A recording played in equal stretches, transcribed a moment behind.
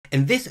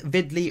In this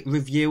Videly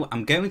review,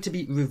 I'm going to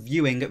be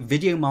reviewing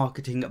Video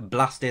Marketing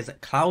Blaster's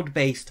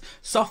cloud-based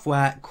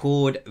software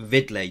called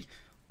Videly,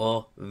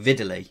 or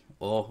Videly.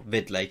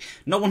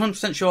 Not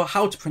 100% sure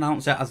how to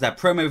pronounce it, as their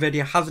promo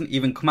video hasn't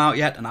even come out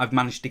yet, and I've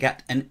managed to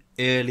get an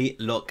early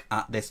look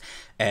at this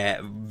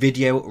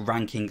video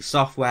ranking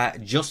software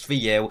just for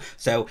you.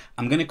 So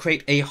I'm going to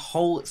create a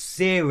whole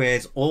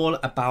series all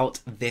about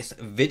this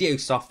video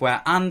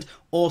software, and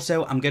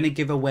also I'm going to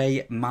give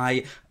away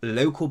my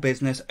local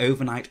business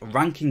overnight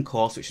ranking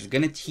course, which is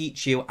going to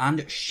teach you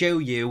and show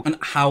you on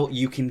how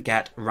you can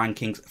get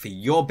rankings for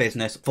your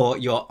business, for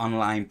your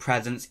online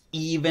presence,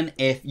 even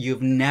if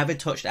you've never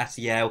touched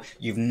SEO,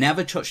 you've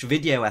never touched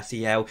video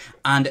SEO,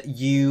 and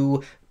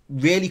you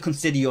really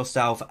consider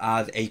yourself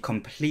as a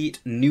complete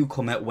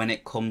newcomer when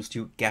it comes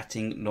to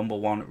getting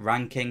 #1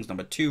 rankings,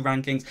 #2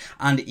 rankings,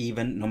 and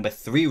even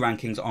 #3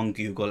 rankings on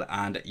Google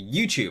and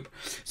YouTube.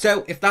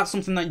 So if that's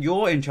something that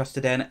you're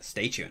interested in,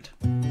 stay tuned.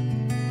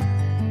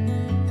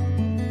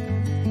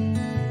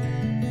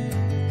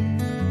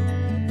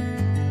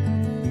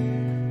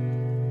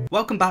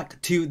 Welcome back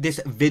to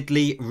this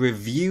Videly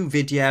review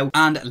video,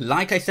 and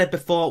like I said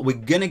before, we're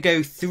gonna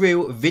go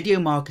through Video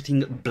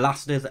Marketing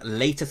Blaster's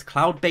latest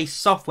cloud-based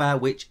software,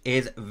 which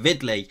is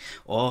Videly,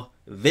 or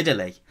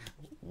Videly,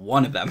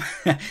 one of them.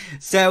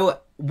 So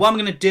what I'm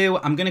going to do,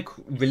 I'm going to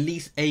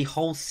release a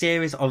whole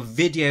series of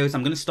videos.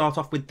 I'm going to start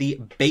off with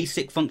the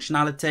basic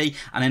functionality,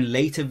 and in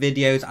later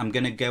videos I'm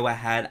going to go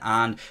ahead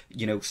and,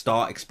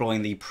 start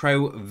exploring the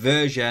pro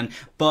version.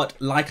 But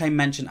like I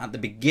mentioned at the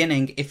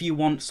beginning, if you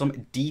want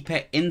some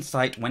deeper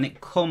insight when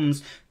it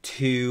comes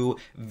to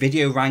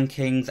video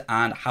rankings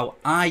and how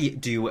I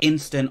do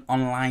instant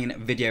online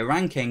video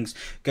rankings,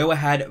 go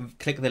ahead,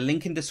 click the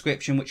link in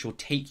description, which will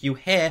take you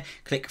here,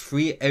 click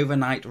free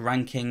overnight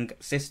ranking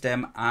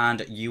system,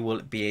 and you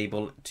will be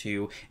able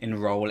to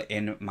enroll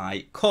in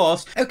my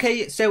course.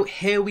 Okay, so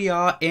here we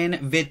are in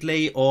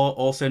Videly, or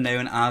also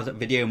known as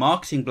Video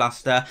Marketing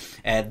Blaster.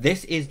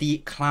 This is the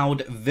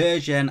cloud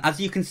version. As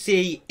you can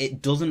see,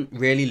 it doesn't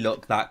really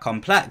look that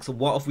complex.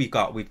 What have we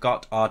got? We've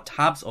got our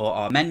tabs, or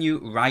our menu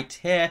right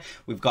here.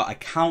 We've got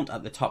account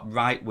at the top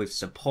right with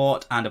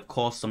support, and of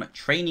course some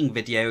training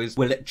videos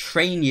will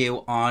train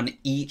you on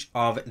each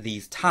of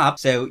these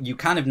tabs, so you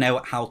kind of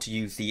know how to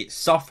use the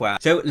software.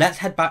 So let's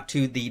head back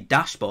to the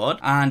dashboard,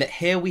 and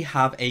here we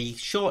have a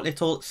short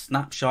little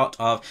snapshot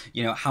of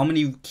how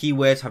many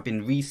keywords have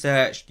been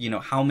researched,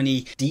 how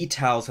many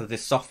details has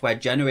this software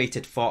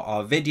generated for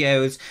our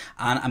videos.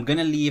 And I'm going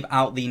to leave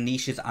out the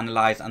niches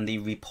analyzed and the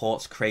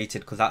reports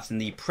created, because that's in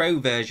the pro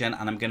version,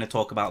 and I'm going to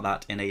talk about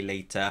that in a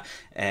later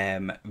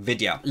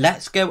video.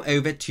 Let's go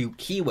over to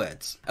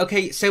keywords.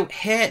 Okay, so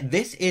here,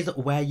 this is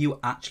where you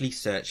actually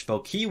search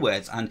for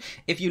keywords, and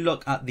if you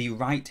look at the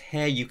right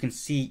here, you can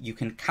see you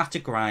can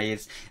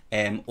categorize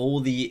all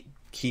the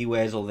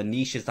keywords or the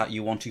niches that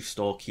you want to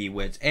store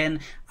keywords in,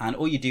 and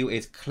all you do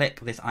is click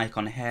this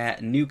icon here,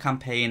 new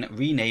campaign,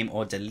 rename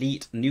or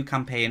delete. New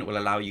campaign will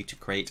allow you to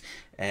create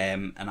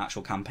an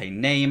actual campaign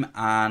name,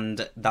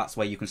 and that's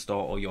where you can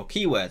store all your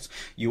keywords.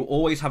 You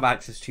always have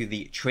access to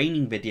the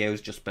training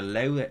videos just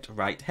below it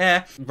right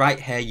here. Right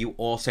here you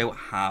also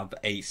have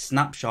a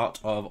snapshot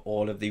of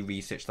all of the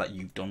research that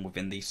you've done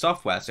within the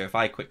software. So if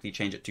I quickly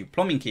change it to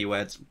plumbing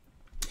keywords,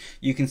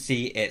 you can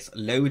see it's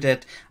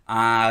loaded.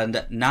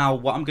 And now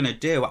what I'm going to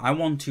do, I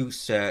want to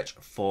search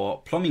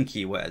for plumbing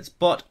keywords,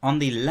 but on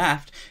the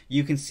left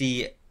you can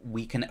see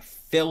we can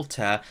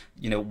filter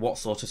what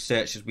sort of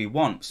searches we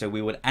want. So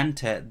we would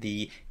enter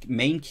the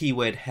main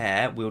keyword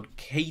here, we would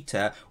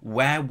cater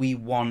where we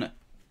want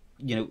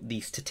the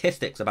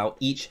statistics about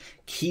each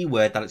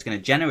keyword that it's going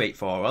to generate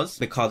for us,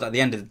 because at the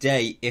end of the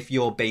day, if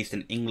you're based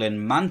in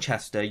England,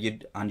 Manchester,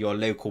 and your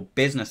local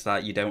business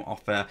that you don't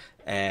offer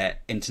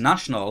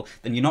international,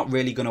 then you're not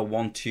really going to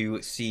want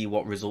to see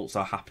what results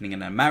are happening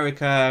in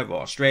America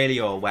or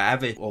Australia or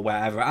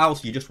wherever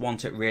else. You just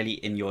want it really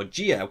in your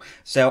geo.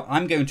 So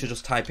I'm going to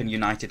just type in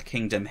United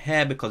Kingdom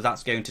here, because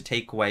that's going to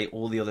take away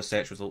all the other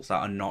search results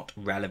that are not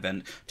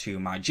relevant to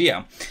my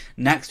geo.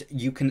 Next,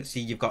 you can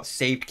see you've got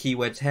saved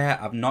keywords here.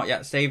 I've not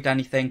yet saved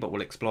anything, but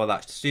we'll explore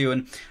that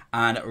soon.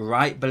 And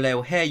right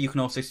below here, you can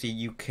also see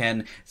you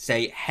can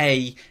say,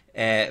 hey,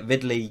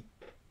 Videly,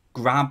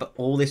 grab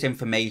all this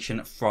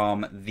information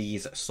from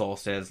these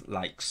sources,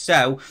 like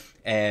so.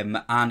 And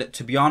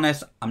to be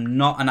honest, I'm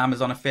not an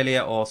Amazon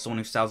affiliate or someone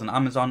who sells on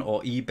Amazon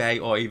or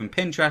eBay or even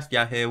Pinterest,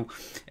 Yahoo,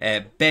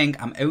 Bing.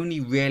 I'm only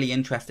really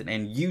interested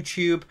in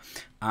YouTube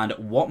and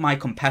what my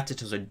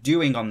competitors are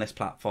doing on this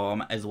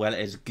platform, as well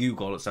as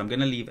Google. So I'm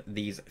going to leave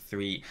these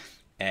three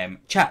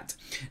checked.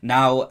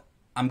 Now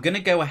I'm going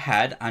to go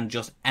ahead and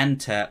just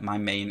enter my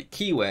main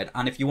keyword.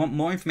 And if you want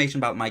more information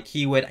about my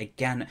keyword,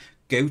 again,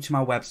 go to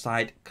my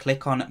website,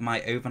 click on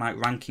my overnight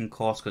ranking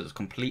course, because it's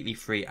completely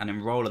free, and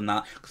enroll in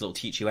that, because it'll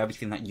teach you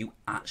everything that you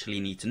actually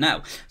need to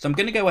know. So I'm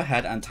going to go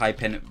ahead and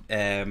type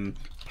in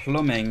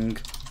plumbing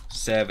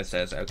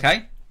services,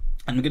 okay?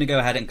 And I'm going to go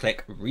ahead and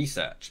click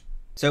research.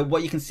 So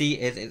what you can see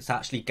is it's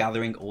actually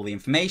gathering all the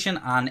information,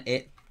 and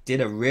it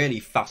did a really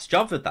fast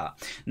job with that.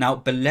 Now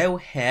below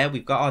here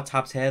we've got our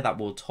tabs here that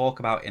we'll talk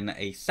about in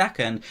a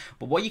second,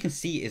 but what you can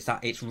see is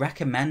that it's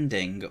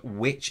recommending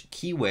which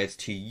keywords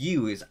to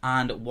use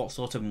and what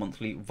sort of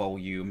monthly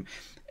volume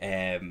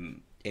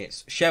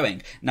it's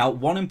showing. Now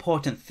one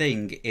important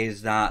thing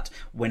is that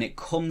when it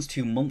comes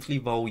to monthly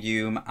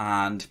volume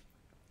and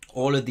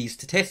all of these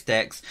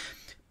statistics,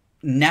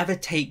 never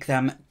take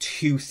them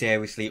too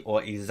seriously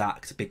or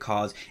exact,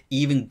 because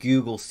even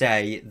Google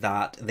say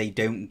that they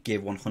don't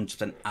give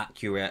 100%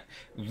 accurate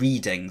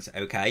readings,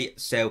 okay?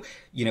 So,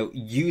 you know,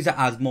 use it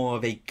as more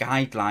of a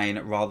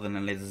guideline rather than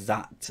an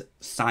exact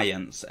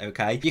science,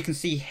 okay? You can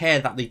see here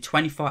that the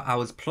 24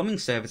 hours plumbing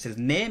services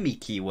near me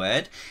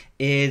keyword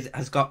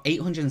has got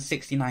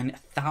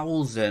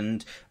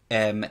 869,000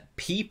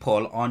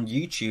 people on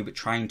YouTube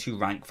trying to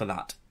rank for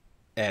that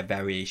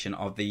variation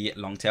of the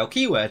long tail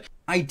keyword.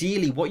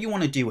 Ideally, what you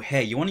want to do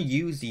here, you want to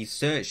use these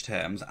search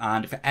terms,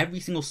 and for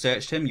every single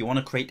search term you want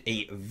to create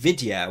a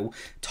video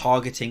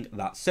targeting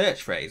that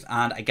search phrase.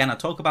 And again, I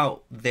talk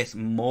about this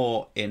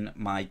more in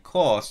my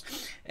course,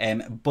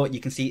 but you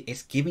can see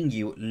it's giving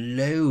you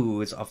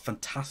loads of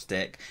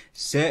fantastic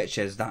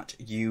searches that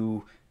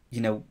you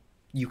know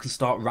you can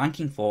start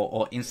ranking for,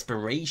 or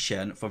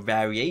inspiration for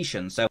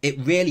variation. So it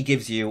really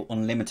gives you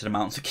unlimited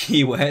amounts of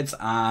keywords,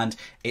 and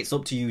it's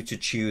up to you to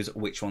choose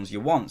which ones you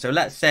want. So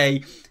let's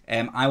say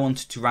I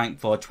wanted to rank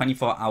for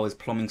 24 hours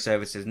plumbing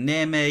services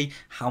near me.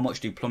 How much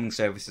do plumbing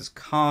services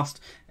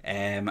cost?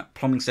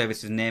 Plumbing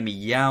services near me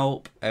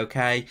Yelp,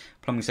 okay,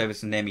 plumbing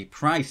services near me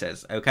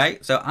prices, okay.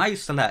 So I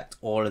select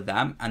all of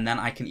them, and then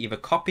I can either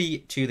copy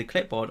to the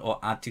clipboard or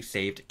add to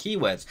saved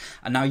keywords.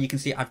 And now you can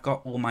see I've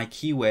got all my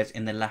keywords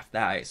in the left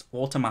there. It's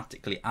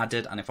automatically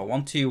added, and if I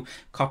want to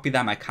copy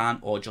them I can,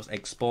 or just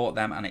export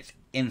them, and it's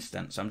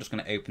instant. So I'm just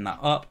going to open that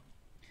up.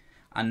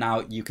 And now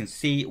you can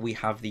see we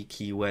have the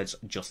keywords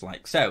just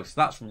like so. So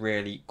that's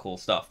really cool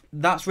stuff.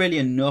 That's really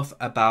enough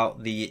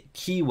about the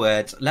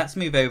keywords. Let's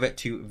move over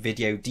to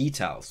video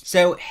details.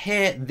 So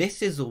here,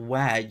 this is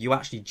where you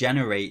actually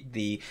generate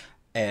the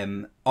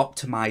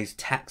optimized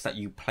text that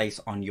you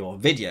place on your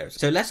videos.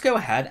 So let's go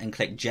ahead and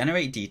click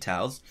generate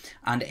details,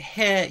 and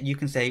here you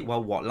can say,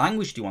 well, what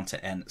language do you want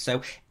it in?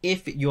 So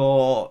if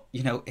you're,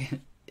 you know,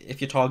 if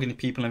you're targeting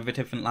people in a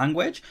different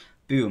language,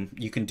 boom,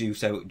 you can do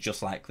so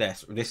just like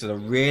this. This is a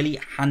really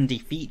handy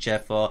feature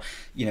for,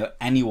 you know,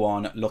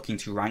 anyone looking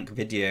to rank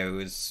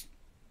videos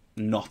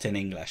not in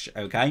English,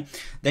 okay?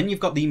 Then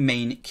you've got the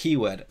main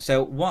keyword.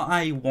 So what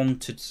I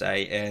want to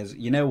say is,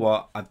 you know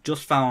what, I've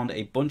just found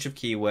a bunch of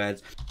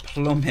keywords,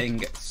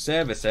 plumbing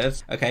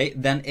services, okay?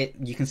 Then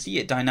you can see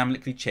it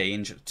dynamically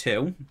change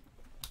to,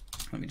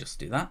 let me just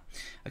do that,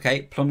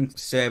 okay, plumbing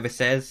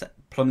services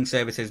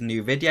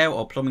new video,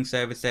 or plumbing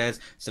services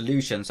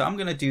solution. So I'm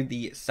going to do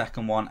the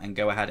second one and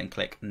go ahead and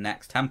click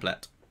next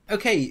template.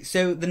 Okay,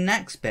 so the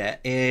next bit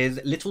is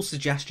little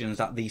suggestions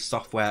that the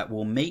software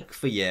will make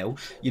for you,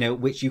 you know,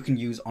 which you can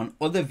use on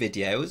other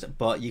videos,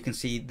 but you can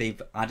see they've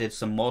added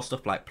some more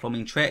stuff like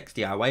plumbing tricks,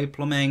 DIY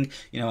plumbing,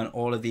 you know, and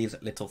all of these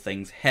little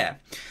things here.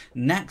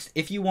 Next,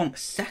 if you want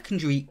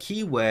secondary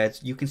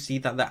keywords, you can see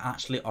that they're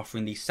actually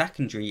offering the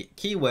secondary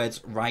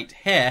keywords right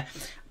here,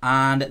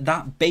 and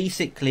that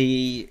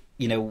basically,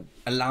 you know,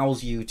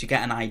 allows you to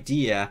get an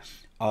idea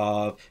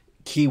of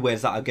keywords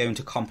that are going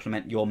to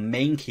complement your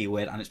main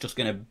keyword, and it's just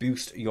going to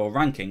boost your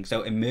ranking.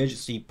 So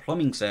emergency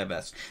plumbing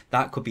service,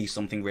 that could be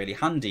something really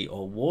handy,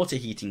 or water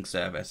heating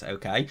service,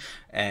 okay,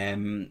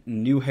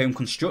 new home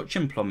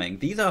construction plumbing.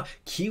 These are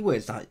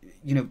keywords that,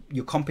 you know,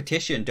 your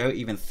competition don't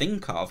even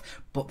think of,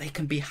 but they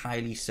can be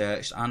highly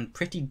searched and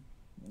pretty,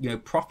 you know,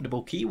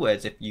 profitable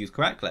keywords if used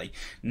correctly.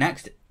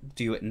 Next,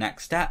 do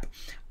next step,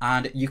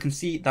 and you can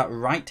see that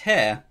right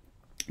here,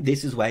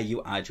 this is where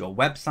you add your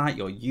website,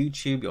 your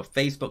YouTube, your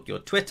Facebook, your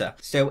Twitter.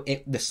 So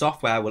the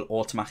software will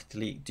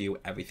automatically do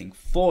everything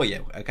for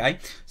you, okay?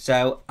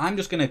 So I'm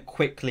just going to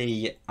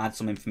quickly add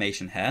some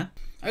information here.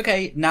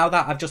 Okay, now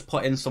that I've just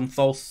put in some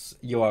false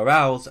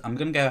URLs, I'm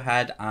going to go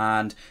ahead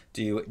and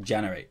do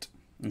generate.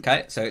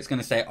 Okay, so it's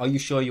going to say, are you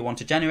sure you want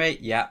to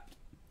generate? Yeah.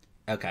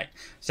 Okay,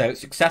 so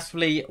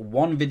successfully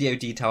one video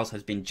details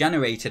has been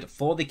generated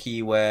for the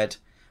keyword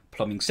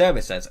plumbing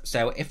services.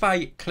 So if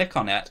I click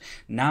on it,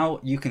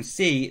 now you can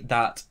see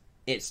that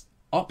it's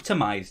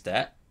optimized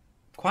it.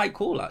 Quite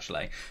cool,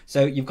 actually.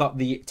 So you've got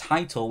the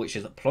title, which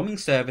is plumbing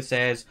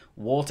services,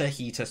 water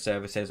heater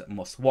services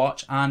must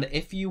watch. And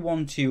if you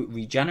want to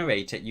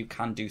regenerate it, you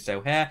can do so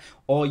here,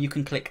 or you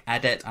can click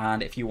edit.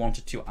 And if you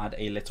wanted to add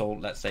a little,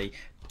 let's say,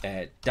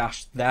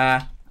 dash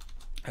there,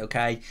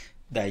 okay,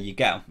 there you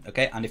go.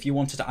 Okay, and if you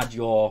wanted to add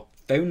your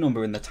phone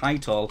number in the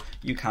title,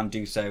 you can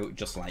do so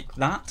just like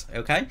that.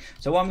 Okay,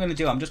 so what I'm going to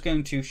do, I'm just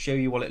going to show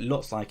you what it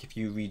looks like if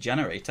you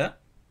regenerate it.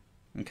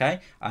 Okay,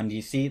 and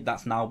you see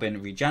that's now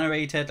been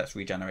regenerated. Let's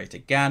regenerate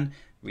again.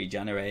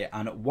 regenerate,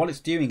 and what it's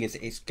doing is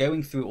it's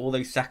going through all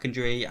those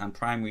secondary and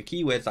primary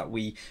keywords that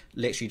we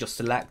literally just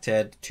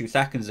selected 2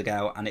 seconds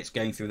ago, and it's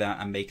going through that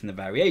and making the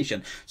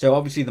variation. So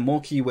obviously the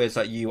more keywords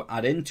that you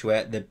add into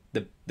it,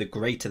 the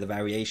greater the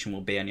variation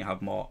will be, and you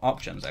have more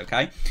options.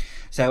 Okay,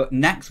 so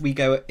next we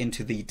go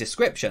into the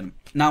description.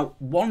 Now,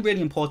 one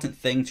really important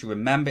thing to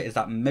remember is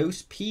that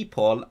most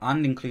people,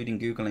 and including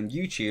Google and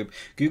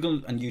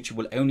YouTube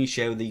will only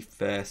show the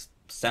first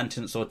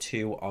sentence or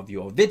 2 of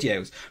your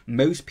videos.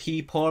 Most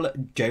people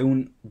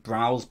don't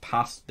browse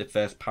past the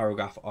first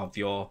paragraph of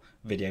your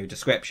video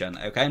description.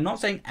 Okay, I'm not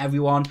saying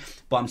everyone,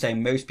 but I'm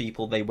saying most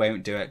people, they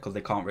won't do it because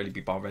they can't really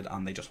be bothered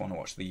and they just want to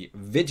watch the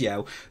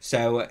video.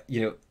 So,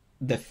 you know,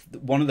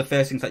 one of the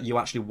first things that you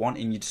actually want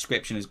in your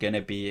description is going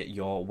to be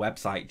your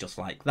website, just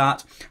like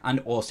that,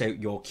 and also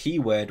your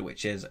keyword,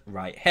 which is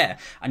right here.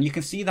 And you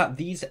can see that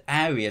these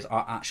areas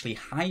are actually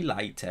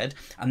highlighted,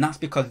 and that's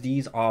because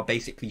these are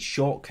basically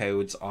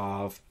shortcodes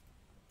of,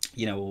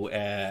 you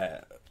know,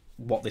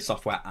 what the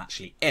software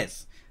actually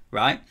is.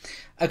 Right?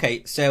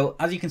 Okay, so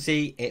as you can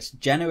see, it's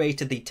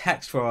generated the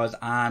text for us,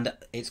 and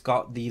it's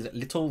got these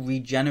little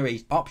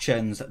regenerate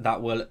options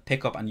that will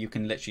pick up, and you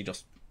can literally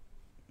just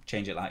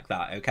change it like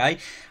that. Okay,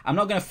 I'm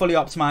not going to fully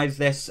optimize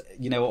this,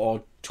 you know,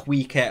 or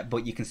tweak it,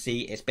 but you can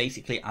see it's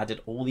basically added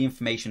all the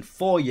information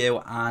for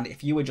you, and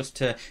if you were just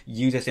to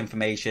use this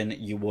information,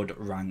 you would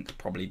rank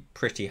probably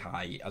pretty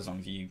high as long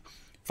as you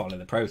follow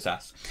the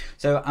process.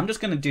 So I'm just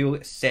going to do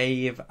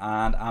save,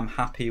 and I'm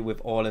happy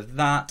with all of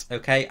that.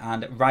 Okay,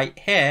 and right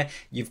here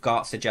you've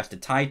got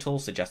suggested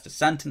titles, suggested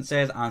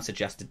sentences, and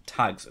suggested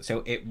tags.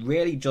 So it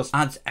really just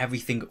adds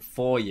everything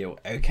for you.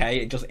 Okay,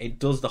 it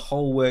does the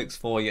whole works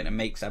for you, and it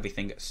makes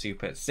everything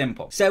super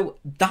simple. So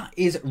that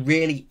is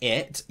really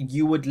it.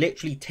 You would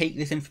literally take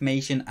this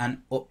information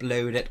and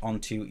upload it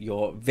onto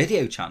your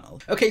video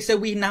channel. Okay, so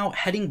we're now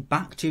heading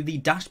back to the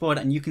dashboard,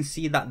 and you can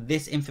see that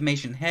this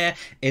information here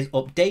is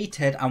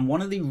updated. And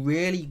one of the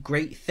really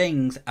great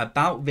things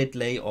about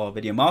Videly, or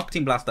Video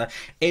Marketing Blaster,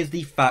 is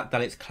the fact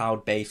that it's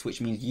cloud-based,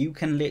 which means you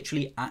can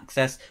literally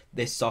access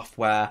this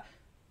software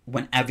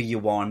whenever you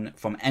want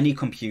from any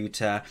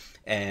computer,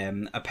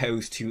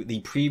 opposed to the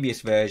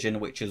previous version,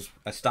 which is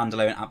a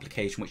standalone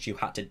application which you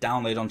had to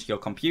download onto your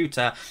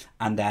computer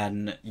and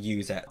then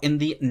use it. In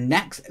the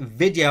next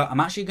video, I'm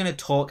actually going to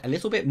talk a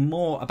little bit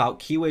more about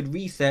keyword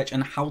research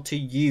and how to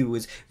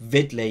use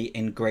Videly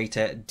in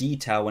greater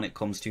detail when it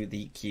comes to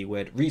the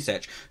keyword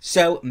research.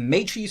 So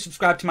make sure you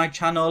subscribe to my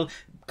channel,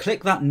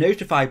 click that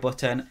notify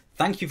button.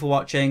 Thank you for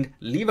watching,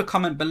 leave a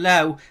comment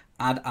below,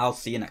 and I'll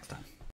see you next time.